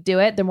more you do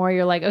it, the more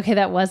you're like, okay,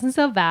 that wasn't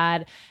so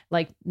bad.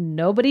 Like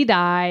nobody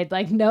died.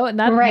 Like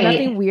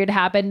nothing weird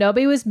happened.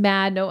 Nobody was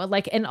mad.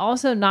 And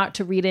also not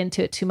to read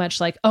into it too much.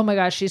 Like, oh my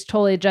gosh, she's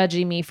totally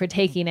judging me for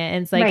taking it.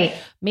 And it's like,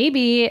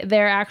 maybe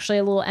they're actually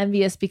a little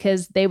envious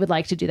because they would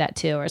like to do that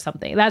too, or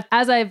something. That,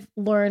 as I've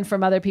learned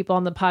from other people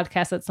on the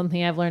podcast, that's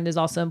something I've learned is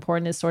also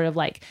important, is sort of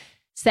like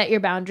set your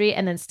boundary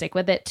and then stick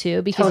with it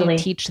too, because you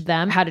teach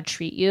them how to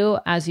treat you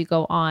as you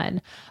go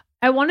on.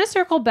 I want to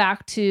circle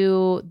back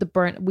to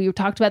we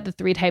talked about the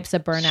 3 types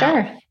of burnout.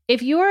 Sure.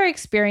 If you are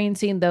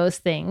experiencing those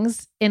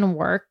things in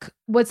work,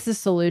 what's the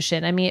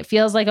solution? I mean, it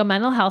feels like a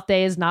mental health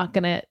day is not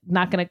gonna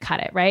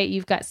cut it, right?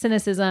 You've got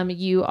cynicism,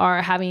 you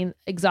are having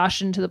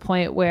exhaustion to the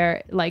point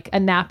where like a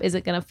nap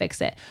isn't gonna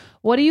fix it.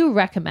 What do you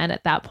recommend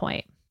at that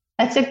point?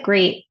 That's a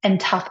great and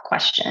tough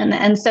question.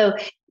 And so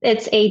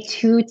it's a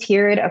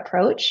 2-tiered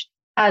approach.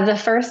 The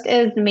first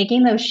is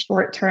making those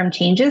short-term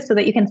changes so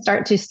that you can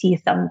start to see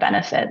some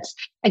benefits.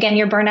 Again,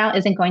 your burnout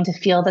isn't going to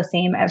feel the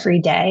same every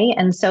day.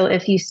 And so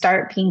if you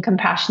start being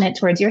compassionate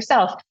towards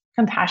yourself,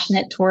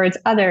 compassionate towards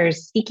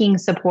others, seeking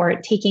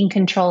support, taking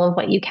control of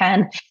what you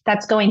can,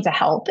 that's going to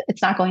help.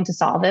 It's not going to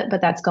solve it, but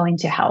that's going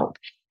to help.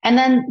 And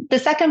then the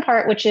second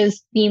part, which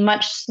is the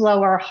much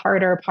slower,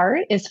 harder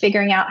part, is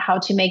figuring out how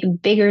to make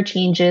bigger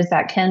changes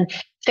that can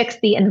fix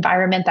the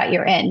environment that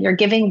you're in. You're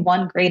giving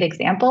one great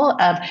example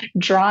of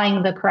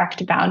drawing the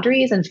correct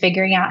boundaries and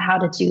figuring out how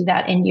to do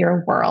that in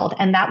your world.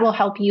 And that will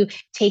help you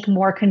take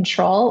more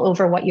control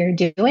over what you're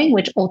doing,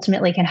 which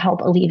ultimately can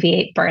help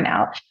alleviate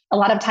burnout. A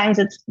lot of times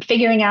it's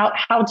figuring out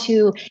how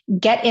to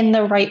get in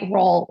the right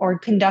role or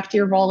conduct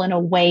your role in a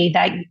way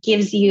that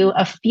gives you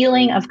a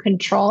feeling of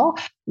control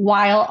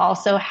while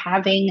also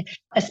having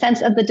a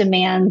sense of the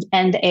demands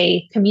and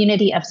a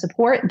community of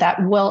support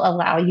that will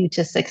allow you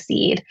to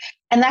succeed.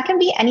 And that can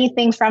be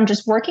anything from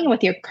just working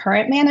with your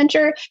current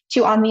manager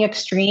to, on the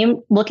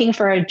extreme, looking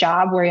for a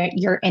job where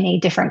you're in a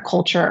different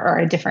culture or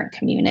a different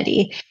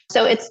community.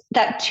 So it's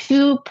that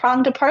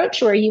 2-pronged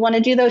approach where you want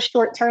to do those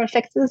short-term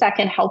fixes that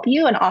can help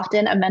you. And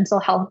often a mental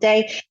health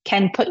day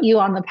can put you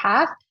on the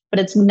path, but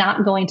it's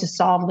not going to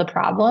solve the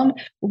problem.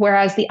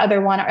 Whereas the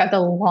other one are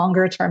the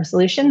longer-term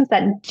solutions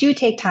that do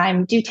take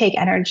time, do take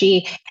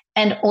energy,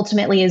 and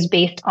ultimately is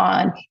based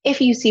on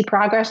if you see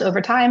progress over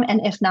time,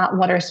 and if not,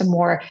 what are some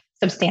more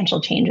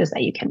substantial changes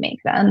that you can make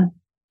then.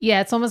 Yeah,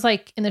 it's almost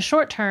like in the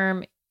short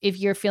term, if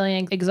you're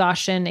feeling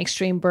exhaustion,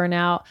 extreme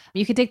burnout,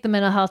 you could take the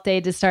mental health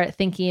day to start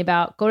thinking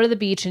about, go to the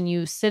beach and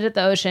you sit at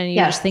the ocean and you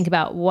just think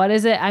about, what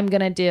is it I'm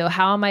going to do?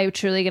 How am I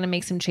truly going to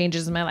make some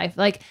changes in my life?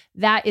 Like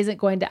that isn't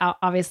going to,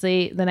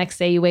 obviously the next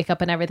day you wake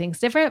up and everything's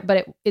different,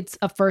 but it's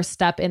a first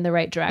step in the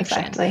right direction.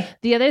 Exactly.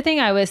 The other thing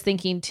I was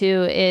thinking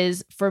too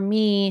is, for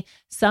me,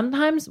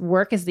 sometimes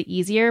work is the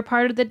easier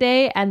part of the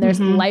day, and there's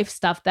life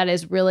stuff that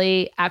is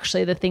really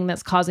actually the thing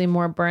that's causing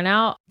more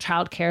burnout.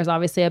 Childcare is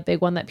obviously a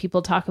big one that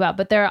people talk about,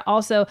 but there are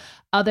also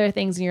other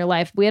things in your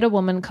life. We had a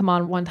woman come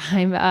on one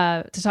time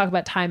to talk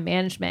about time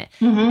management,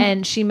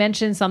 and she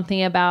mentioned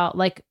something about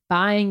like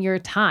buying your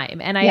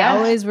time. And I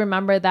always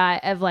remember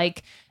that of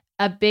like,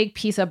 a big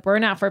piece of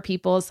burnout for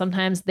people is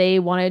sometimes they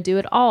want to do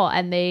it all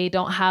and they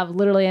don't have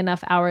literally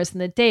enough hours in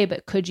the day,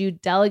 but could you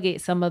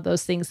delegate some of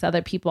those things to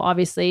other people?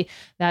 Obviously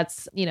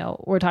that's,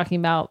 we're talking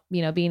about,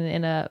 being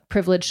in a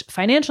privileged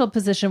financial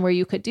position where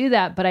you could do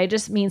that. But I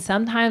just mean,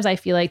 sometimes I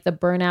feel like the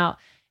burnout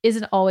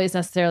isn't always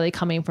necessarily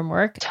coming from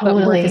work, but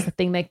work is the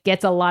thing that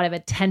gets a lot of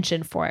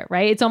attention for it,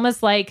 right? It's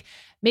almost like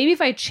maybe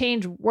if I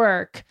change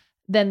work,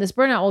 then this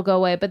burnout will go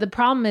away. But the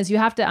problem is you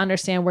have to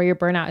understand where your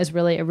burnout is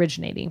really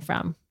originating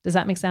from. Does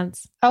that make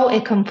sense? Oh,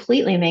 it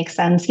completely makes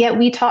sense. Yeah,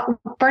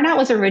 burnout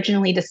was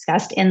originally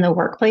discussed in the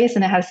workplace,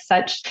 and it has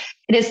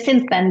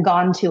since then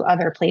gone to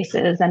other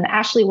places. And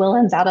Ashley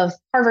Whillans out of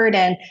Harvard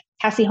and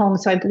Cassie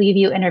Holmes, who I believe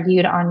you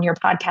interviewed on your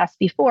podcast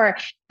before,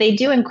 they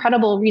do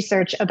incredible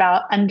research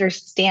about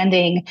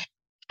understanding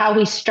how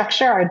we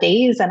structure our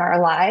days and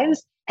our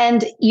lives.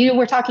 And you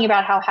were talking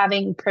about how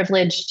having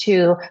privilege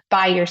to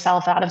buy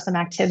yourself out of some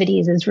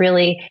activities is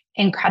really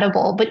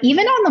incredible. But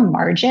even on the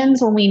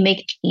margins, when we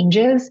make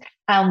changes,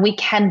 we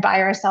can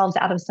buy ourselves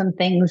out of some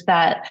things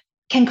that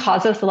can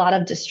cause us a lot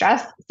of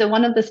distress. So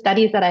one of the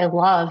studies that I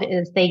love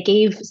is they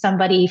gave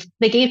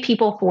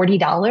people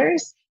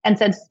 $40 and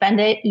said, spend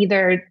it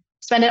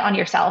on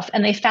yourself.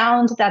 And they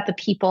found that the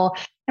people,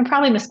 I'm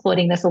probably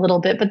misquoting this a little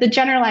bit, but the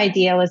general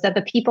idea was that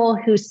the people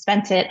who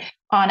spent it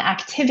on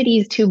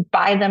activities to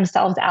buy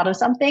themselves out of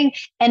something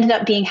ended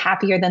up being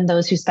happier than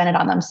those who spent it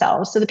on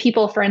themselves. So the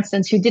people, for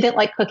instance, who didn't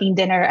like cooking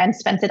dinner and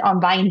spent it on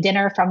buying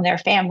dinner from their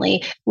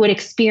family would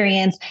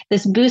experience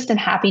this boost in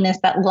happiness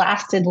that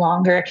lasted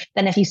longer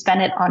than if you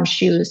spent it on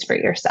shoes for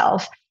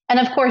yourself. And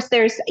of course,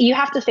 you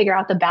have to figure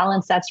out the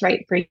balance that's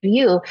right for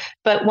you.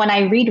 But when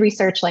I read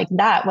research like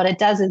that, what it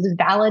does is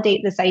validate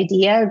this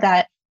idea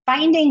that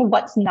finding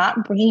what's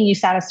not bringing you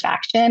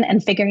satisfaction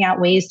and figuring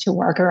out ways to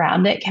work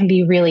around it can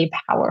be really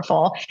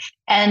powerful.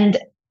 And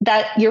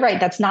that you're right,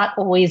 that's not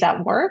always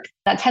at work.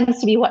 That tends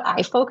to be what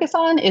I focus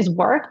on is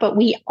work, but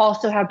we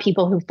also have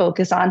people who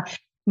focus on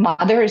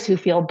mothers who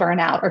feel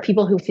burnout or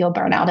people who feel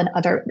burnout in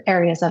other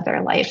areas of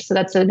their life. So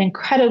that's an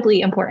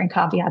incredibly important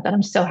caveat that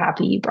I'm so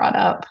happy you brought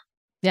up.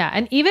 Yeah.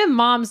 And even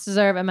moms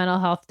deserve a mental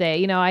health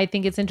day. I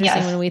think it's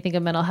interesting when we think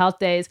of mental health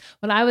days.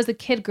 When I was a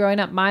kid growing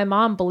up, my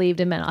mom believed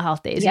in mental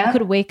health days. Yeah. You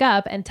could wake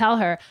up and tell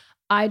her,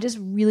 I just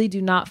really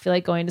do not feel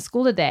like going to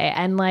school today.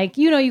 And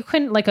you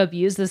couldn't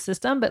abuse the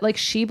system, but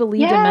she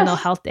believed in mental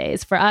health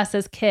days for us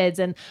as kids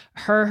and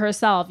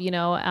herself,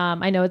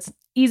 I know it's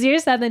easier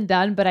said than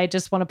done, but I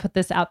just want to put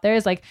this out there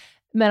is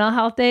mental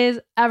health days,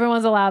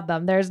 everyone's allowed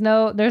them. There's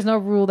no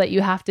rule that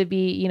you have to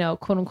be,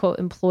 quote unquote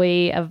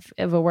employee of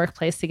a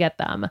workplace to get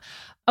them.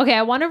 Okay.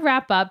 I want to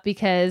wrap up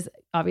because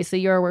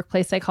obviously you're a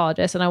workplace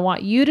psychologist and I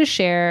want you to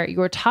share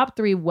your top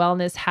 3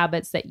 wellness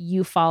habits that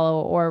you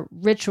follow or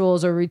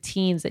rituals or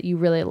routines that you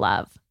really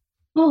love.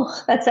 Oh,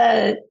 that's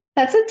a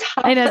tough,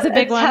 I know it's a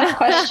big one.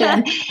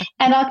 question.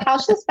 And I'll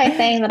couch this by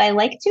saying that I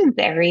like to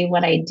vary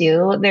what I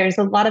do. There's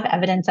a lot of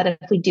evidence that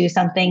if we do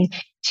something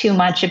too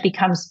much, it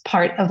becomes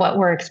part of what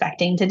we're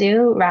expecting to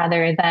do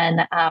rather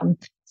than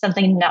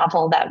something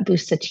novel that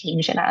boosts a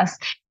change in us.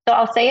 So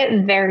I'll say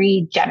it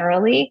very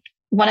generally.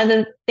 One of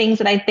the things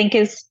that I think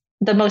is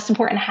the most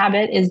important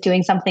habit is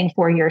doing something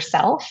for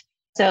yourself.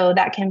 So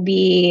that can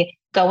be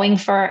going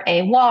for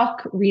a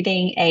walk,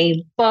 reading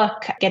a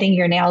book, getting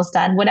your nails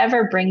done,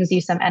 whatever brings you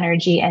some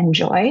energy and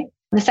joy.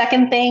 The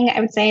second thing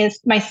I would say is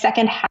my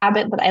second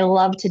habit that I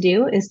love to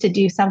do is to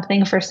do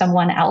something for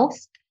someone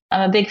else.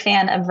 I'm a big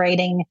fan of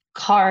writing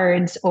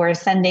cards or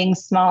sending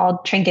small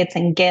trinkets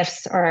and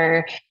gifts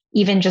or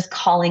even just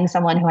calling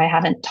someone who I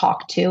haven't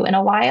talked to in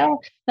a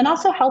while, then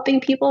also helping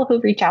people who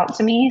reach out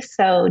to me.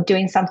 So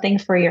doing something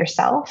for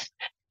yourself,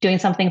 doing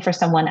something for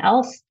someone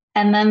else.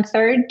 And then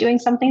third, doing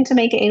something to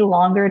make a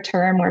longer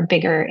term or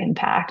bigger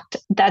impact.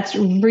 That's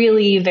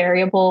really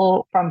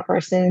variable from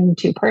person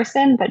to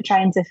person, but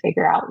trying to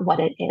figure out what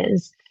it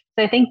is.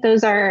 So I think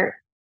those are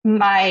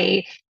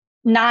my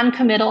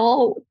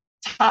non-committal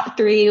top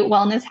 3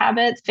 wellness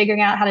habits: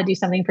 figuring out how to do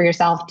something for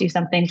yourself, do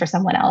something for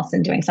someone else,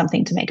 and doing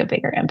something to make a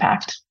bigger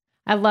impact.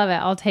 I love it.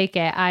 I'll take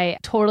it. I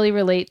totally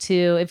relate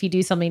to if you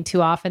do something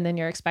too often, then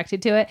you're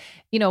expected to it.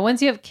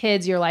 Once you have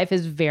kids, your life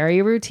is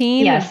very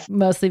routine,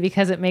 mostly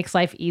because it makes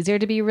life easier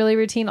to be really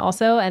routine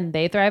also, and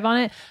they thrive on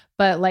it.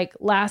 But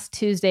last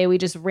Tuesday, we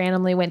just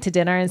randomly went to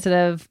dinner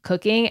instead of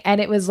cooking.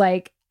 And it was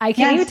I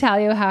can't even tell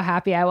you how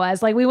happy I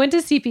was. We went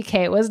to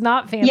CPK. It was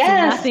not fancy,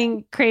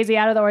 nothing crazy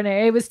out of the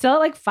ordinary. It was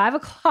still at 5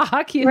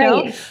 o'clock, you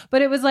know,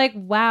 but it was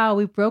wow,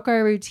 we broke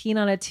our routine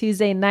on a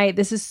Tuesday night.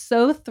 This is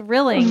so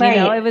thrilling.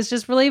 It was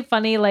just really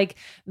funny.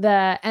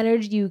 The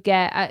energy you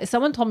get.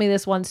 Someone told me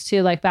this once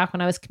too, back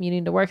when I was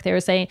commuting to work, they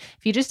were saying,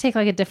 if you just take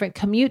a different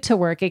commute to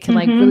work, it can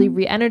really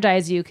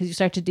re-energize you because you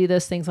start to do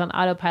those things on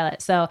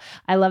autopilot. So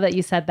I love that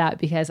you said that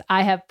because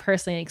I have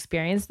personally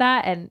experienced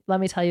that. And let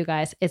me tell you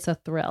guys, it's a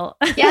thrill.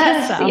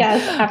 Yes.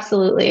 Yes,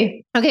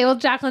 absolutely. Okay, well,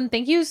 Jacqueline,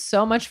 thank you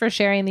so much for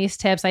sharing these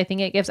tips. I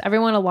think it gives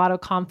everyone a lot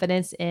of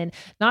confidence in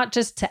not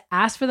just to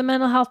ask for the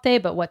mental health day,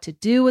 but what to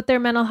do with their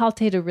mental health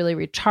day to really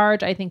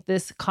recharge. I think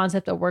this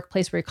concept of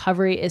workplace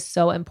recovery is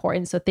so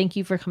important. So thank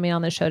you for coming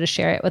on the show to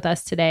share it with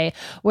us today.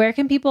 Where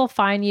can people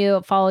find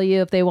you, follow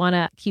you if they want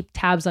to keep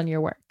tabs on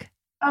your work?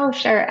 Oh,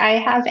 sure. I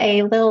have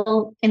a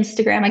little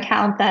Instagram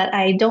account that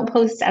I don't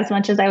post as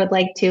much as I would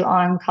like to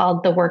on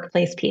called The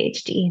Workplace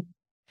PhD.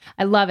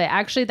 I love it.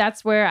 Actually,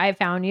 that's where I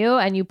found you,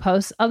 and you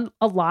post a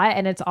lot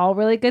and it's all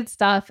really good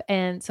stuff.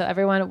 And so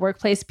everyone,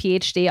 Workplace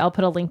PhD, I'll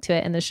put a link to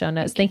it in the show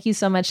notes. Thank you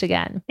so much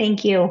again.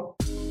 Thank you.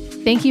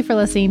 Thank you for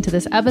listening to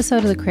this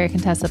episode of the Career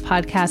Contessa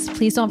podcast.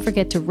 Please don't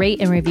forget to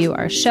rate and review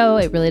our show.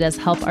 It really does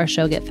help our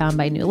show get found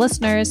by new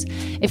listeners.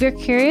 If you're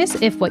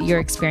curious if what you're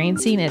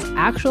experiencing is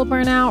actual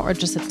burnout or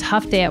just a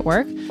tough day at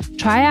work,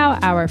 try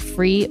out our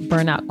free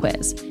burnout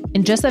quiz.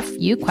 In just a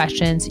few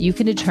questions, you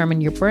can determine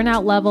your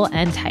burnout level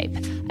and type.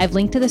 I've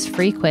linked to this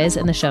free quiz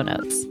in the show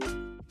notes.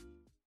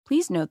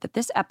 Please note that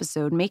this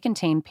episode may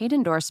contain paid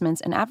endorsements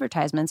and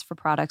advertisements for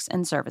products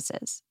and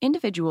services.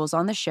 Individuals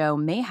on the show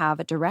may have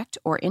a direct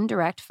or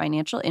indirect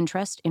financial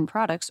interest in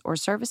products or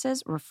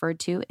services referred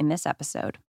to in this episode.